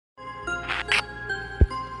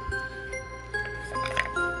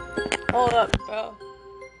Hold up, bro.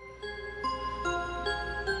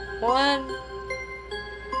 One.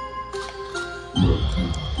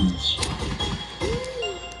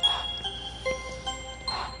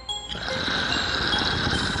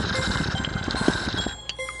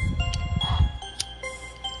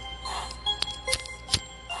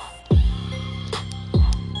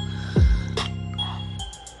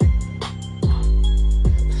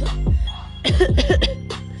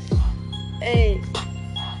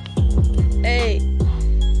 Hey,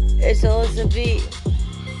 it's Alyssa B.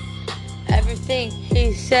 Everything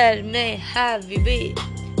he said may have you beat,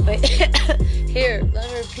 but here, let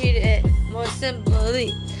me repeat it more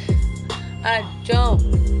simply. I don't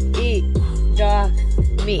eat dog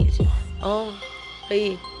meat,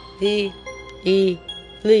 only the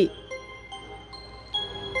elite.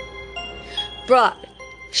 Broad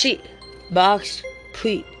sheet, box,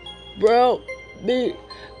 pleat, brown meat,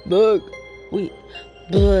 bug, wheat,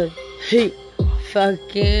 blood, heat,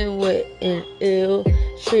 fucking with an ill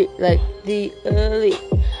street like the elite.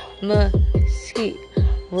 Mesquite,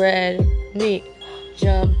 red meat,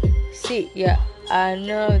 jump seat. Yeah, I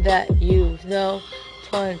know that you know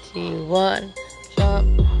 21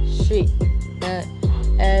 Jump Street. And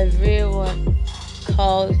everyone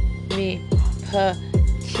calls me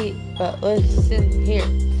petite, but listen here,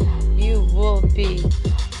 you will be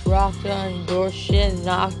rocked on your shit,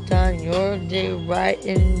 knocked on your day right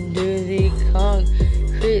into the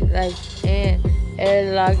concrete like an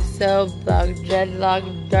airlock, cell block, dreadlock,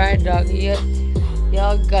 dry dog. Yep,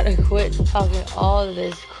 y'all gotta quit talking all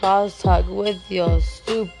this crosstalk with your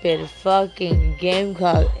stupid fucking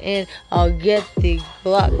gamecock, and I'll get the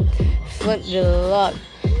Glock, flint the luck.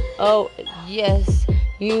 Oh yes,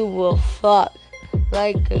 you will fuck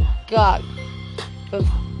like a gawk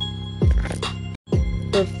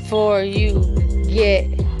before you get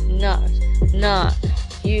knocked. Nah,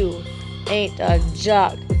 you ain't a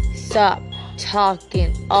jock. Stop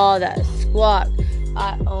talking all that squawk.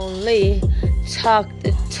 I only talk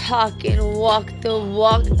the talk and walk the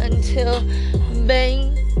walk until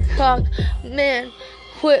Bangkok. Man,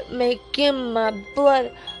 quit making my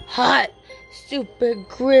blood hot. Stupid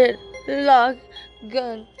gridlock,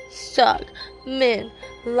 gun stock. Man,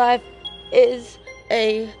 life is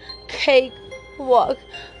a cakewalk.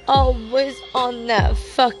 Always on that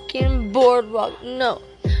fucking boardwalk. No,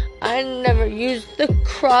 I never use the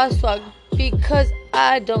crosswalk because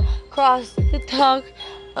I don't cross the talk.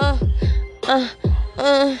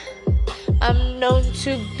 I'm known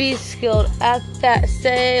to be skilled at that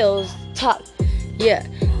sales talk. Yeah,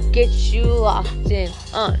 get you locked in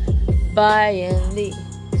on buying the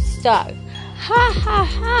stock. Ha ha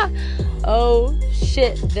ha. Oh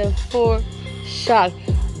shit, the foreshock.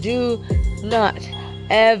 Do not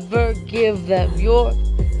ever give them your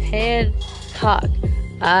Hancock.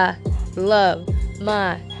 I love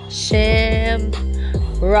my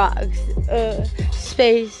shamrocks.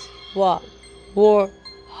 Space walk,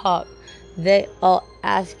 warhawk. They all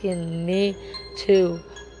asking me to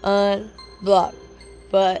unblock,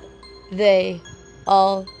 but they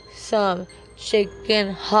all some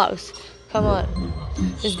chicken hawks. Come on,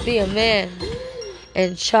 just be a man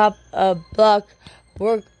and chop a block.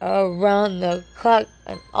 Work around the clock,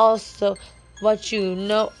 and also what you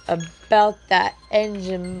know about that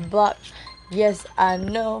engine block. Yes, I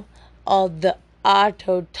know all the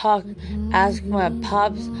auto talk. Ask my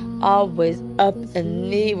pops, always up in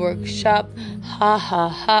the workshop. Ha ha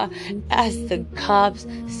ha. Ask the cops,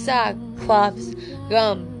 cyclops,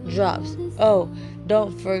 gumdrops. Oh,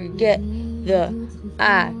 don't forget the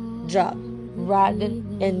eye drop. Riding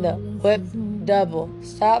in the whip, double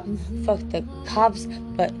stop. Fuck the cops,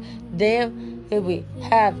 but damn, did we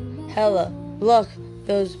have hella luck.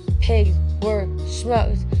 Those pigs were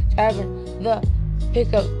smoked. Driving the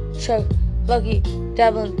pickup truck, lucky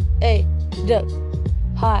dabbling a duck.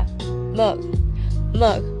 High mug,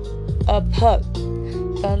 a puck.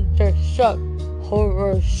 Thunderstruck,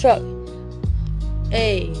 horror struck.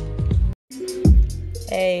 Hey.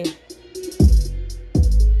 Hey.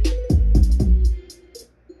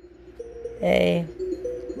 Yeah.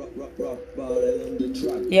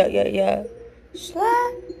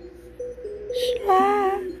 Slide.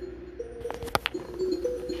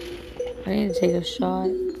 I need to take a shot.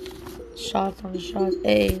 Shots on the shots.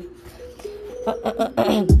 Hey.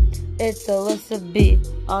 It's Alyssa B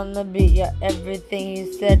on the beat. Yeah, everything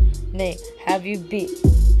he said may have you beat.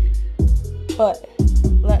 But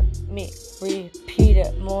let me repeat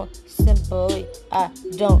it more simply. I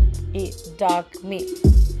don't eat dog meat.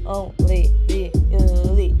 Only the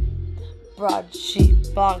elite.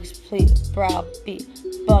 broadsheet, box pleat, browbeat,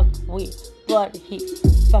 buckwheat, blood heat,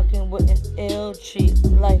 fucking with an ill treat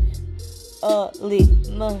like a leaf,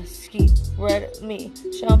 mesquite, red meat,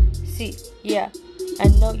 jump seat, yeah, I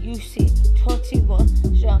know you see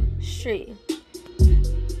 21 Jump Street,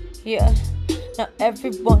 yeah, now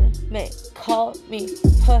everyone may call me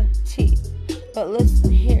petite, but listen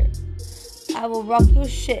here, I will rock your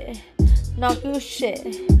shit, knock your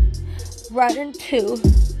shit right into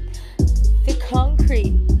the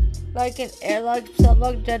concrete like an airlock,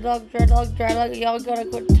 sublock, deadlock, dreadlock, dreadlock. Y'all gotta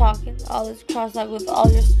quit talking all this crosslock with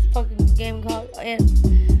all your fucking game cock,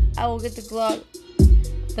 and I will get the Glock,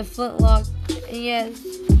 the flintlock, and yes,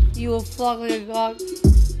 you will flock like a gawk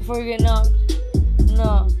before you get knocked.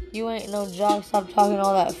 No, you ain't no jock. Stop talking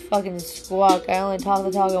all that fucking squawk. I only talk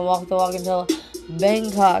the talk and walk the walk until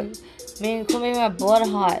Bangkok. Man, quit making my blood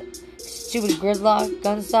hot. Stupid gridlock,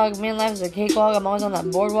 gunstock, man, life is a cakewalk. I'm always on that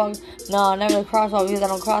boardwalk. No, never the crosswalk because I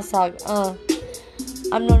don't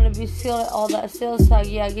crosstalk. I'm known to be skilled at all that sales talk.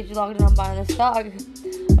 Yeah, I get you locked in on buying the stock.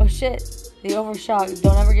 Oh shit, the overshock.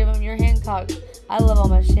 Don't ever give him your Hancock. I love all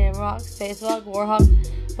my shamrocks, spacewalk, warhawk,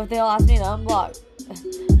 but they all ask me to unblock.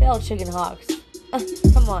 They all chicken hawks.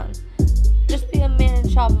 Come on, just be a man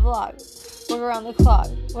and chop a block. Work around the clock.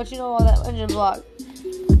 What you know all that engine block?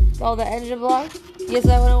 All the engine block? Yes,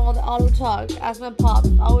 I went on all the auto talk. Ask my pops,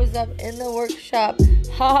 always up in the workshop.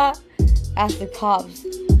 Haha. Ask the cops,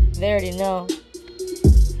 they already know.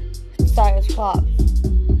 Cyrus Clops,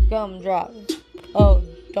 gumdrops. Oh,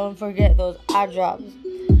 don't forget those eye drops.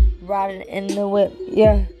 Riding in the whip,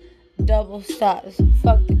 yeah. Double stops,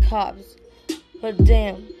 fuck the cops. But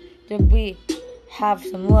damn, did we have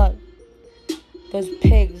some luck? Those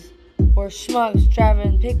pigs were schmucks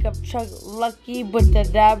driving pickup truck, lucky with the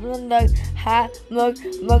dabbling duck, high mug,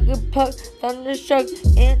 mugger puck, thunderstruck,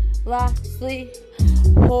 and lastly,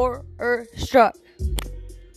 horror struck.